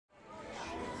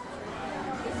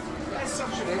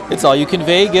It's All You Can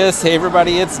Vegas. Hey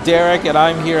everybody, it's Derek and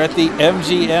I'm here at the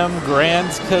MGM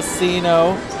Grand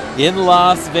Casino in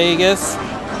Las Vegas.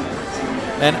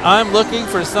 And I'm looking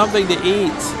for something to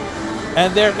eat.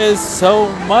 And there is so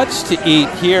much to eat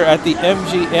here at the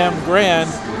MGM Grand.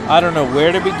 I don't know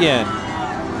where to begin.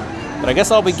 But I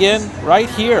guess I'll begin right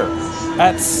here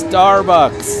at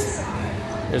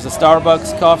Starbucks. There's a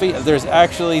Starbucks coffee. There's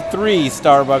actually 3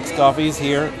 Starbucks coffees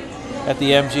here at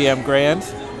the MGM Grand.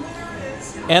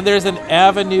 And there's an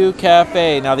Avenue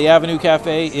Cafe. Now the Avenue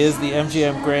Cafe is the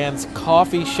MGM Grand's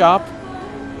coffee shop.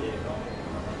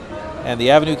 And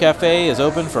the Avenue Cafe is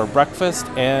open for breakfast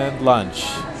and lunch.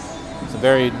 It's a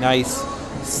very nice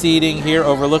seating here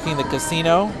overlooking the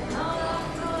casino.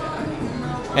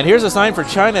 And here's a sign for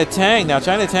China Tang. Now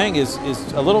China Tang is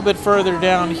a little bit further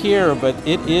down here, but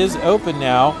it is open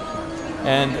now.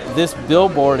 And this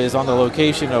billboard is on the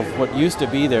location of what used to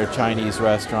be their Chinese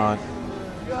restaurant.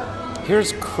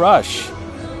 Here's Crush.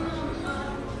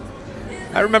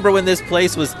 I remember when this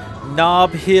place was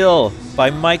Nob Hill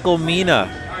by Michael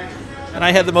Mina. And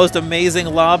I had the most amazing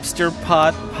lobster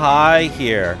pot pie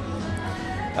here.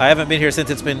 I haven't been here since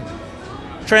it's been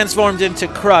transformed into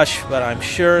Crush, but I'm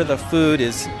sure the food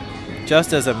is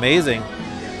just as amazing.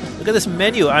 Look at this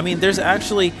menu. I mean, there's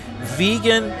actually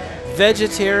vegan,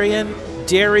 vegetarian,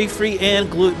 dairy-free, and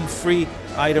gluten-free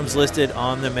items listed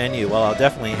on the menu. Well, I'll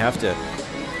definitely have to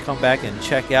come back and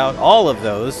check out all of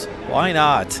those. Why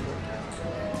not?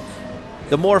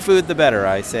 The more food, the better,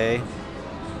 I say.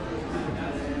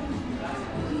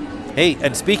 Hey,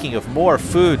 and speaking of more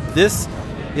food, this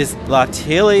is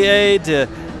L'Atelier de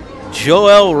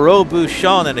Joel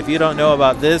Robuchon. And if you don't know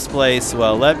about this place,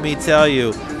 well, let me tell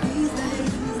you,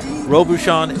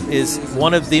 Robuchon is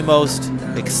one of the most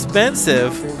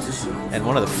expensive and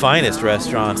one of the finest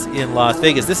restaurants in Las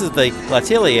Vegas. This is the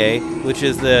L'Atelier, which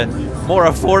is the more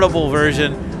affordable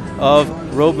version of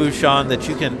Robuchon that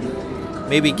you can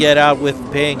maybe get out with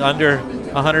paying under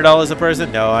 $100 a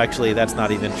person. No, actually, that's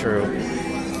not even true.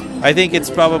 I think it's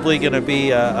probably going to be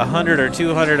 $100 or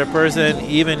 $200 a person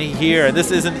even here. And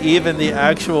this isn't even the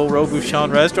actual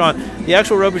Robuchon restaurant. The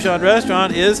actual Robuchon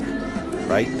restaurant is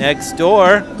right next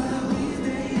door.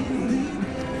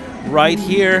 Right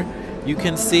here. You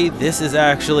can see this is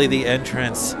actually the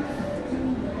entrance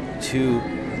to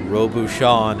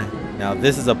Robuchon. Now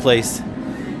this is a place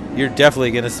you're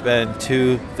definitely going to spend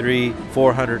 $200, $300,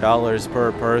 $400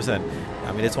 per person.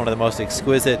 I mean, it's one of the most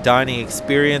exquisite dining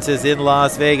experiences in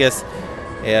Las Vegas,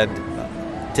 and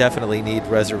definitely need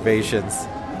reservations.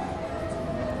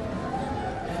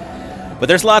 But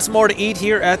there's lots more to eat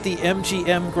here at the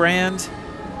MGM Grand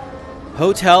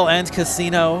Hotel and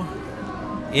Casino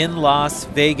in Las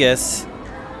Vegas.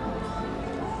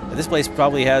 This place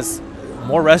probably has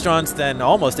more restaurants than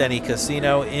almost any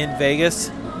casino in Vegas,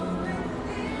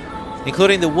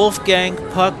 including the Wolfgang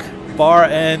Puck Bar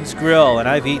and Grill. And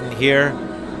I've eaten here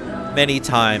many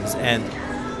times, and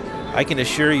I can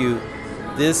assure you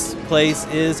this place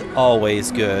is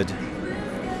always good.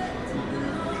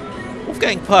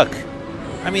 Wolfgang Puck.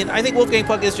 I mean, I think Wolfgang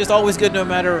Puck is just always good no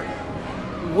matter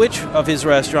which of his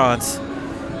restaurants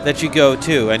that you go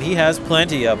to, and he has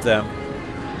plenty of them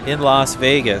in Las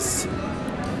Vegas.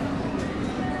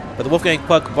 But the Wolfgang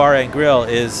Puck Bar and Grill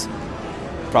is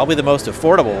probably the most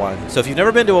affordable one. So if you've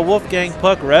never been to a Wolfgang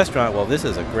Puck restaurant, well, this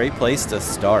is a great place to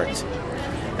start.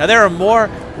 Now there are more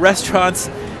restaurants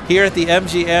here at the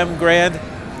MGM Grand.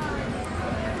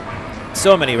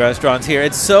 So many restaurants here.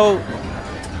 It's so,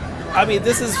 I mean,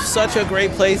 this is such a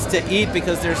great place to eat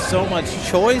because there's so much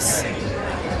choice,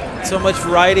 so much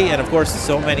variety, and of course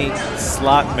so many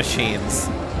slot machines.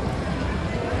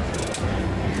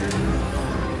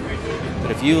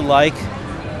 But if you like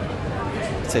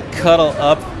to cuddle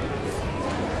up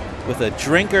with a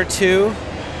drink or two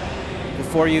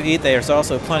before you eat, there's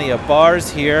also plenty of bars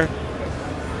here.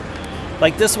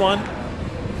 Like this one.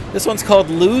 This one's called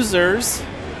Losers.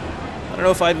 I don't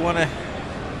know if I'd want to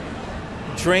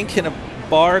drink in a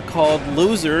bar called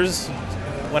Losers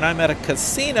when I'm at a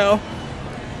casino,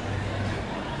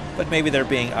 but maybe they're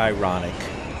being ironic.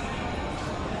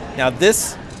 Now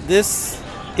this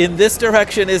in this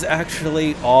direction is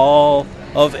actually all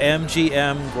of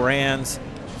MGM Grand's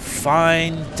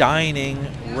fine dining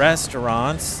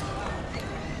restaurants,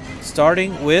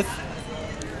 starting with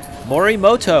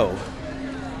Morimoto.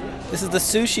 This is the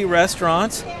sushi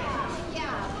restaurant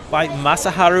by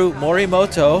Masaharu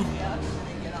Morimoto,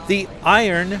 the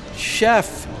Iron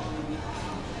Chef.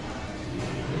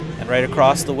 And right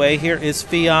across the way here is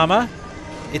Fiamma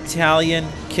Italian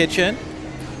Kitchen.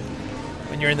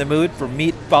 When you're in the mood for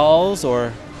meatballs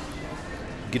or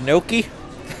gnocchi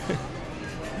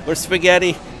or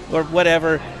spaghetti, or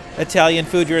whatever Italian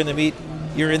food you're in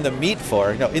the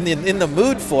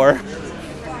mood for.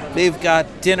 They've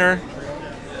got dinner,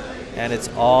 and it's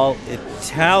all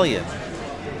Italian.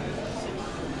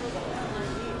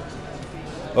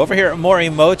 Over here at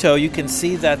Morimoto, you can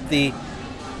see that the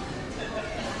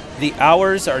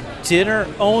hours are dinner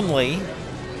only.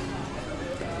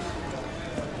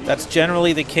 That's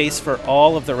generally the case for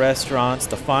all of the restaurants,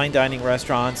 the fine dining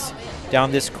restaurants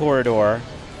down this corridor.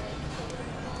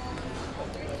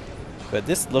 But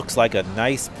this looks like a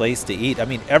nice place to eat. I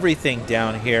mean, everything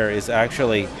down here is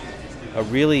actually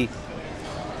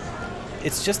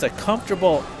it's just a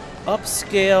comfortable,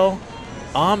 upscale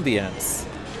ambience.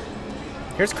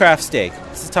 Here's Craft Steak.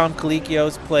 This is Tom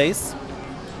Colicchio's place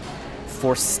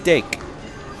for steak.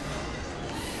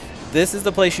 This is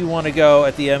the place you want to go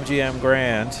at the MGM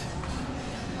Grand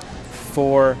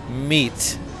for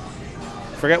meat.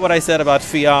 Forget what I said about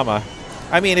Fiamma.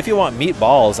 I mean, if you want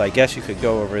meatballs, I guess you could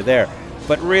go over there.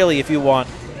 But really, if you want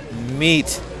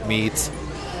meat,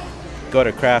 go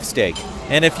to Craft Steak.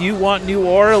 And if you want New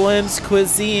Orleans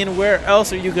cuisine, where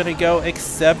else are you going to go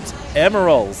except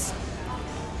Emeril's?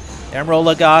 Emeril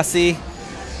Lagasse,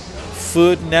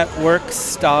 Food Network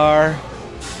star,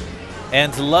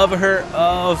 and lover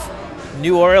of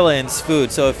New Orleans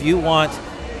food. So if you want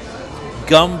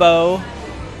gumbo,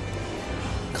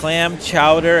 clam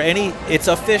chowder, it's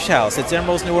a fish house. It's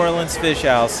Emeril's New Orleans Fish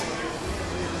House.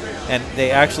 And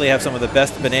they actually have some of the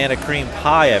best banana cream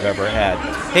pie I've ever had.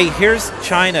 Hey, here's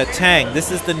China Tang. This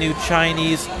is the new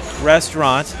Chinese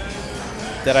restaurant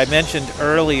that I mentioned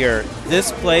earlier.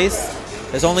 This place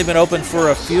has only been open for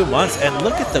a few months, and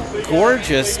look at the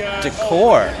gorgeous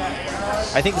decor.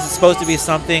 I think this is supposed to be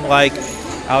something like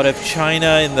out of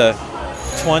China in the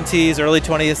 20s, early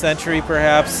 20th century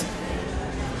perhaps.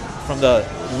 From the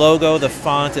logo, the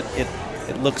font,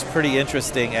 it looks pretty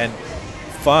interesting and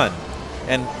fun.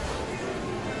 And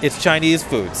it's Chinese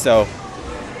food, so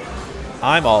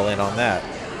I'm all in on that.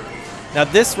 Now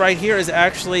this right here is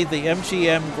actually the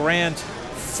MGM Grand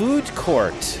food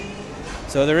court.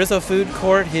 So there is a food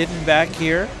court hidden back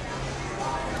here.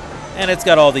 And it's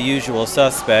got all the usual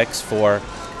suspects for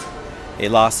a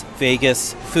Las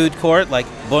Vegas food court, like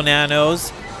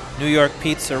Bonanno's, New York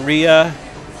Pizzeria,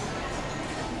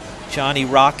 Johnny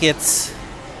Rockets,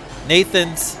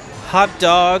 Nathan's Hot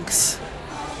Dogs,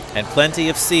 and plenty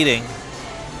of seating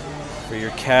for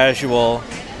your casual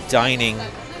dining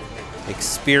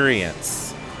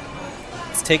experience.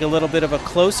 Let's take a little bit of a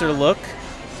closer look at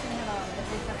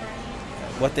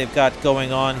what they've got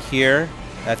going on here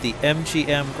at the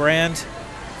MGM Grand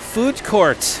Food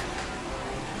Court.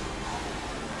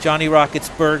 Johnny Rockets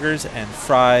burgers and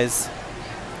fries,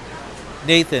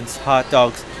 Nathan's hot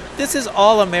dogs. This is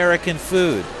all American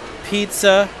food.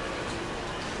 Pizza,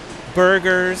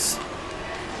 burgers,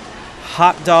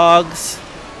 hot dogs,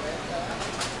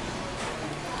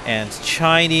 and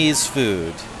Chinese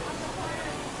food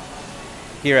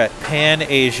here at Pan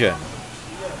Asian.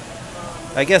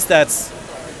 I guess that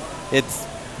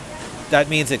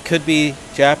means it could be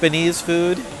Japanese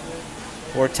food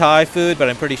or Thai food, but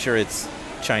I'm pretty sure it's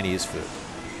Chinese food.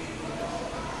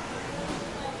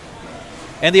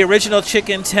 And the original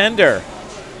chicken tender.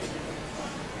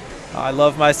 I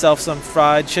love myself some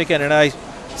fried chicken, and I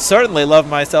certainly love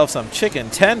myself some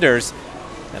chicken tenders,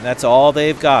 and that's all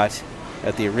they've got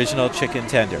at the original chicken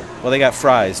tender. Well, they got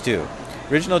fries too.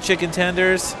 Original chicken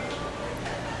tenders,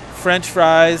 French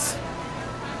fries.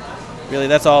 Really,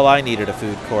 that's all I need at a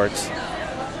food court.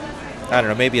 I don't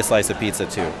know, maybe a slice of pizza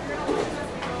too.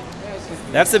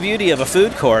 That's the beauty of a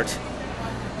food court.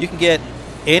 You can get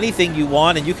anything you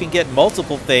want, and you can get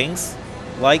multiple things,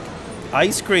 like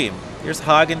ice cream. Here's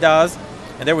Haagen-Dazs,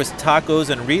 and there was tacos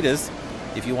and Ritas.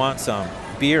 If you want some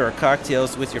beer or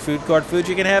cocktails with your food court food,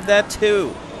 you can have that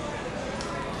too.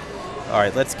 All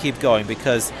right, let's keep going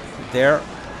because there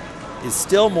is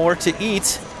still more to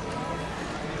eat.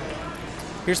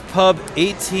 Here's Pub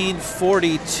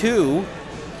 1842.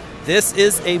 This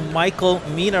is a Michael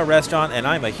Mina restaurant, and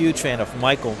I'm a huge fan of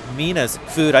Michael Mina's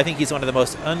food. I think he's one of the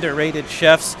most underrated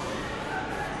chefs,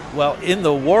 well, in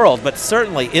the world, but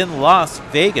certainly in Las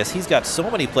Vegas. He's got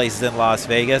so many places in Las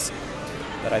Vegas,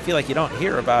 but I feel like you don't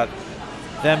hear about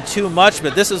them too much,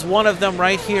 but this is one of them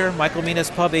right here, Michael Mina's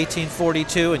Pub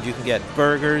 1842, and you can get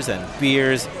burgers and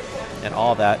beers and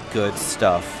all that good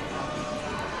stuff.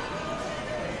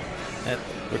 And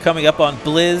we're coming up on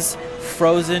Blizz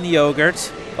frozen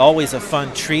yogurt. Always a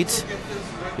fun treat.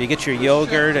 You get your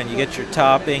yogurt and you get your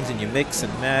toppings and you mix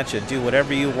and match and do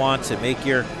whatever you want to make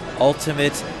your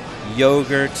ultimate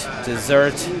yogurt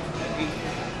dessert.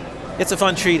 It's a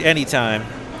fun treat anytime,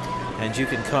 and you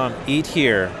can come eat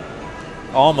here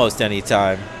almost any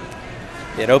time.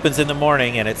 It opens in the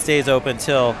morning and it stays open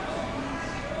till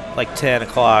like 10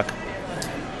 o'clock.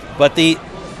 But the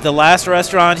last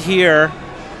restaurant here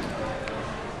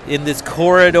in this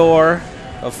corridor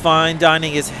of fine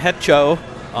dining is Hecho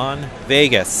on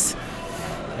Vegas.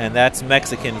 And that's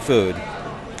Mexican food.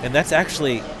 And that's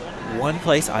actually one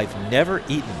place I've never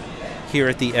eaten here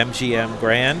at the MGM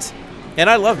Grand. And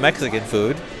I love Mexican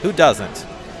food. Who doesn't?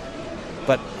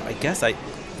 But I guess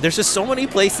there's just so many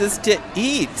places to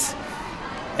eat.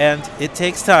 And it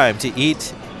takes time to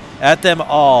eat at them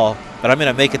all. But I'm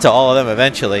going to make it to all of them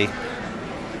eventually.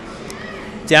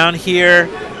 Down here,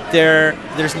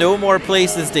 there's no more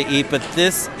places to eat, but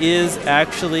this is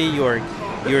actually your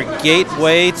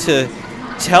gateway to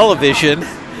television.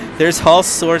 There's all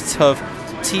sorts of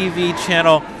TV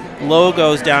channel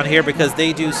logos down here because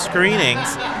they do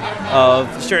screenings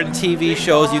of certain TV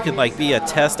shows. You can like be a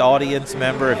test audience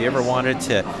member if you ever wanted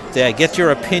to get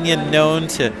your opinion known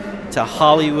to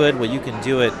Hollywood. Well, you can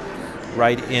do it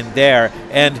right in there.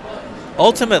 And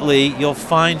ultimately, you'll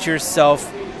find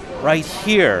yourself right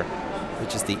here,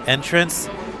 which is the entrance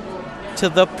to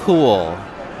the pool.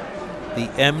 The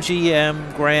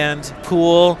MGM Grand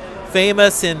Pool,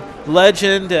 famous in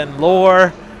legend and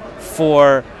lore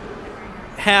for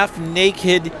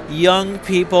half-naked young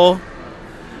people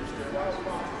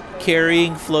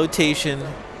carrying flotation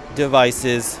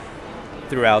devices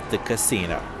throughout the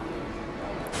casino.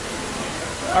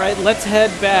 All right, let's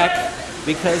head back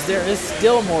because there is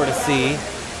still more to see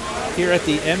here at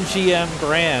the MGM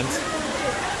Grand.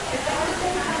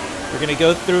 We're going to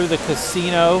go through the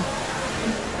casino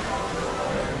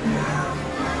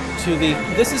to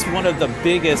this is one of the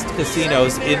biggest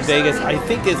casinos in Vegas. I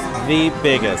think it's the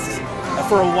biggest.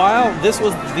 For a while, this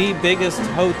was the biggest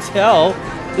hotel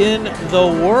in the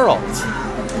world.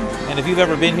 And if you've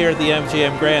ever been here at the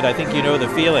MGM Grand, I think you know the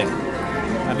feeling.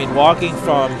 I mean, walking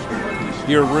from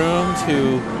your room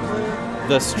to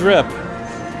the Strip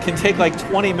can take like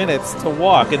 20 minutes to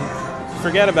walk. And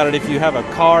forget about it if you have a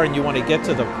car and you want to get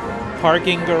to the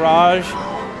parking garage.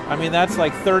 I mean, that's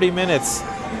like 30 minutes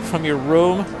from your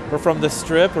room or from the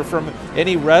Strip or from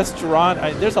any restaurant.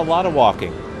 There's a lot of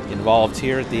walking involved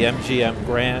here at the MGM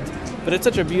Grand. But it's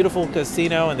such a beautiful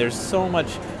casino and there's so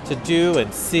much to do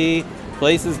and see,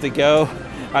 places to go.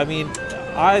 I mean,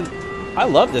 I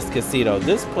love this casino.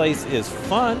 This place is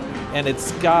fun and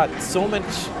it's got so much,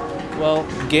 well,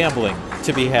 gambling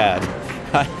to be had.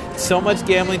 So much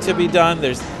gambling to be done.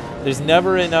 There's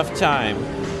never enough time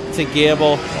to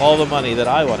gamble all the money that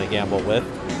I want to gamble with.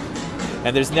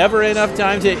 And there's never enough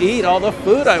time to eat all the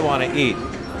food I want to eat.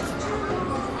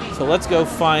 So let's go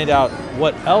find out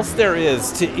what else there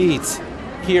is to eat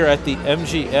here at the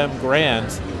MGM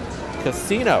Grand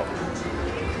Casino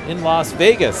in Las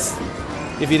Vegas.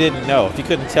 If you didn't know, if you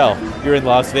couldn't tell, you're in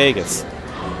Las Vegas.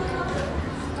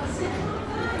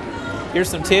 Here's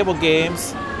some table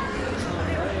games.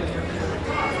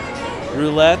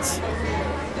 Roulette.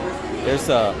 There's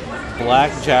a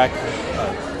blackjack,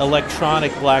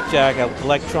 electronic blackjack,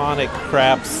 electronic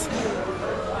craps.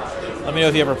 Let me know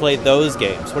if you ever played those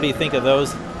games. What do you think of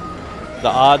those? The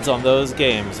odds on those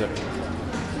games.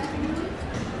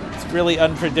 It's really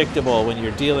unpredictable when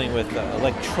you're dealing with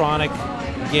electronic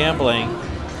gambling.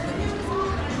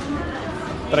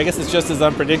 But I guess it's just as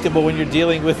unpredictable when you're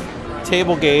dealing with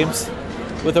table games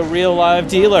with a real live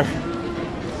dealer.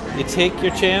 You take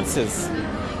your chances.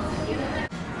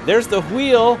 There's the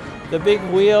wheel, the big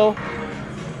wheel,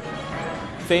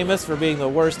 famous for being the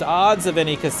worst odds of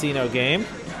any casino game.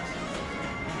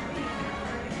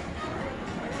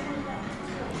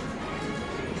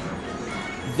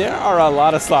 There are a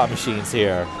lot of slot machines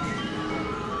here.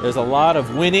 There's a lot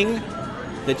of winning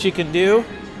that you can do.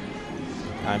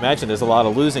 I imagine there's a lot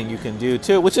of losing you can do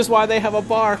too, which is why they have a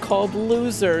bar called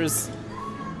Losers.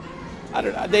 I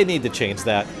don't know, they need to change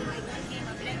that.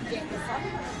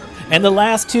 And the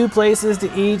last two places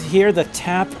to eat here, the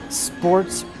Tap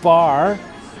Sports Bar.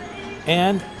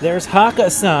 And there's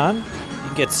Hakkasan. You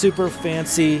can get super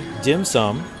fancy dim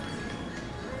sum.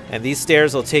 And these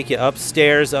stairs will take you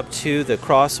upstairs up to the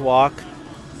crosswalk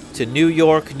to New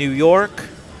York, New York,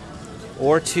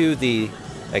 or to the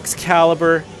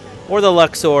Excalibur, or the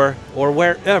Luxor, or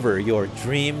wherever your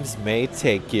dreams may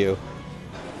take you.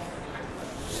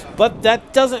 But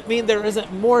that doesn't mean there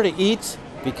isn't more to eat,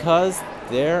 because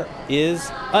there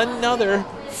is another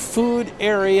food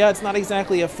area. It's not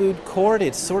exactly a food court,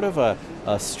 it's sort of a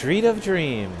street of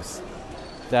dreams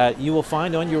that you will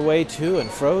find on your way to and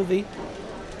fro the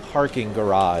parking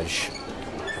garage.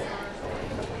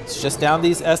 It's just down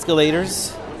these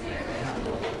escalators.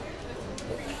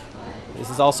 This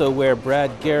is also where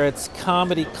Brad Garrett's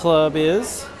Comedy Club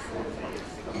is.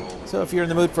 So if you're in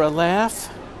the mood for a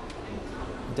laugh,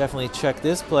 definitely check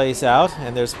this place out.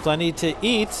 And there's plenty to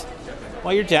eat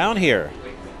while you're down here.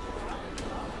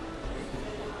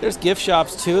 There's gift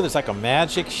shops too. There's like a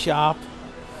magic shop.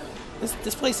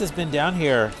 This place has been down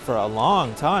here for a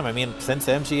long time. I mean, since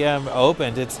MGM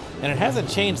opened, and it hasn't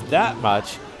changed that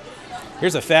much.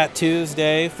 Here's a Fat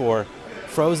Tuesday for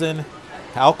frozen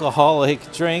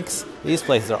alcoholic drinks. These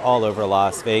places are all over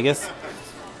Las Vegas.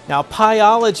 Now,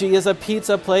 Pieology is a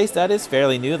pizza place that is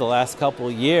fairly new the last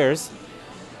couple years.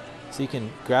 So you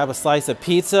can grab a slice of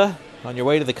pizza on your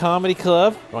way to the comedy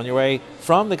club, or on your way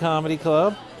from the comedy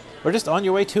club, or just on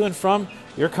your way to and from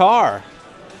your car.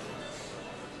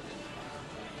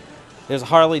 There's a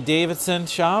Harley Davidson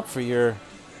shop for your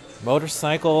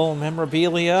motorcycle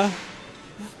memorabilia.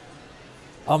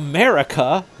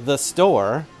 America, the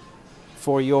store,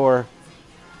 for your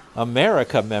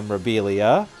America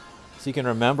memorabilia. So you can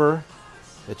remember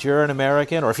that you're an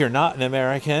American, or if you're not an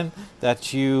American,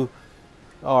 that you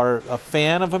are a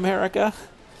fan of America.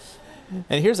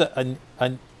 And here's a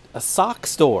sock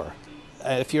store,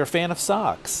 if you're a fan of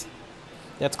socks.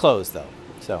 That's closed though,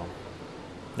 so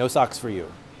no socks for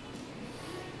you.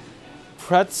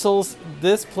 Pretzels,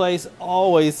 this place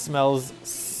always smells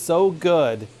so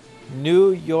good.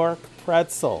 New York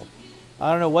pretzel.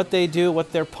 I don't know what they do,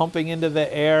 what they're pumping into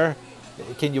the air.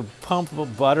 Can you pump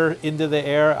butter into the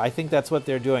air? I think that's what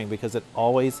they're doing, because it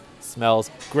always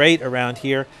smells great around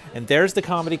here. And there's the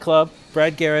comedy club,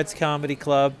 Brad Garrett's Comedy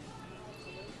Club.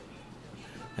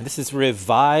 And this is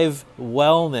Revive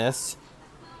Wellness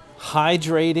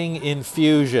Hydrating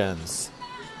Infusions.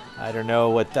 I don't know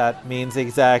what that means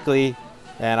exactly,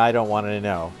 and I don't want to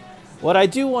know. What I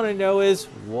do want to know is,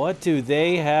 what do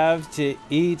they have to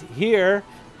eat here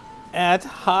at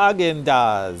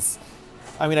Haagen-Dazs?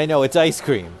 I mean, I know it's ice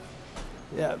cream.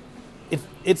 Yeah,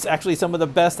 it's actually some of the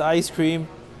best ice cream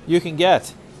you can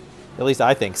get. At least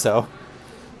I think so.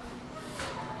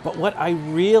 But what I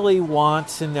really want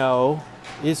to know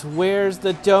is, where's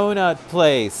the donut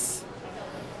place?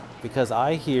 Because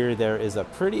I hear there is a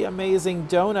pretty amazing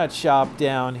donut shop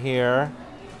down here.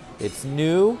 It's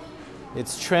new,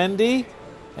 it's trendy,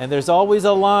 and there's always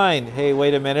a line. Hey,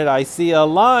 wait a minute, I see a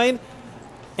line,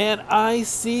 and I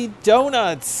see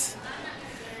donuts.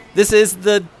 This is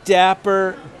the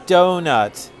Dapper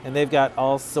Donut, and they've got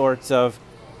all sorts of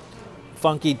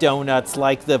funky donuts,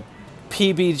 like the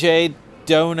PBJ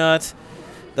donut,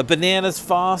 the Bananas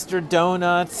Foster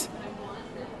donut,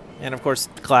 and of course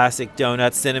classic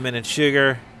donuts, cinnamon and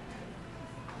sugar,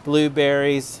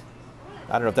 blueberries.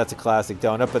 I don't know if that's a classic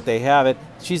donut, but they have it.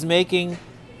 She's making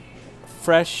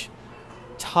fresh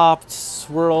topped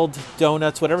swirled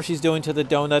donuts. Whatever she's doing to the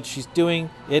donuts, she's doing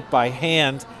it by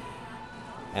hand.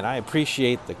 And I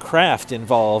appreciate the craft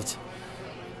involved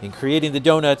in creating the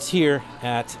donuts here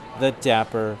at the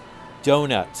Dapper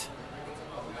Donut.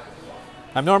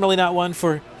 I'm normally not one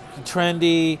for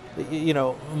trendy,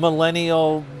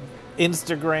 millennial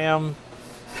Instagram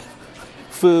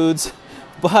foods,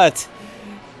 but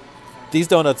these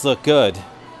donuts look good.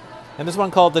 And there's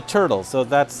one called the Turtle, so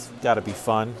that's got to be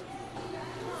fun.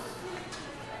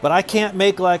 But I can't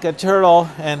make like a turtle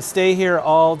and stay here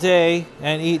all day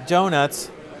and eat donuts,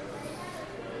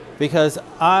 because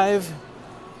I've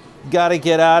got to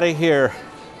get out of here.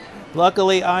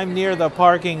 Luckily, I'm near the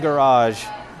parking garage,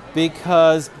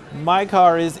 because my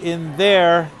car is in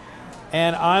there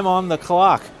and I'm on the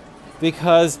clock,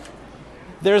 because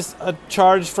there's a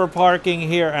charge for parking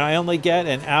here and I only get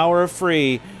an hour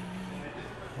free,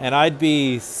 and I'd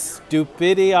be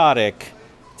stupidiotic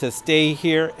to stay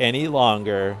here any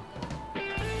longer.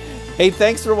 Hey,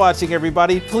 thanks for watching,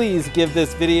 everybody. Please give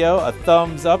this video a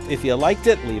thumbs up if you liked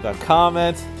it. Leave a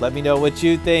comment. Let me know what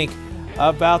you think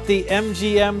about the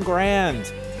MGM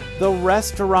Grand, the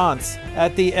restaurants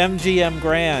at the MGM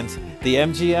Grand, the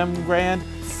MGM Grand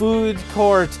food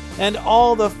court, and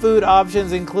all the food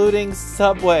options, including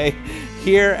Subway,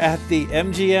 here at the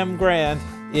MGM Grand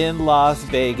in Las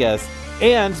Vegas.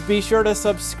 And be sure to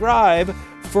subscribe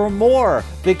for more,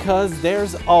 because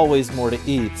there's always more to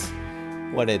eat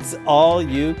when it's all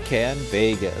you can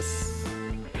Vegas.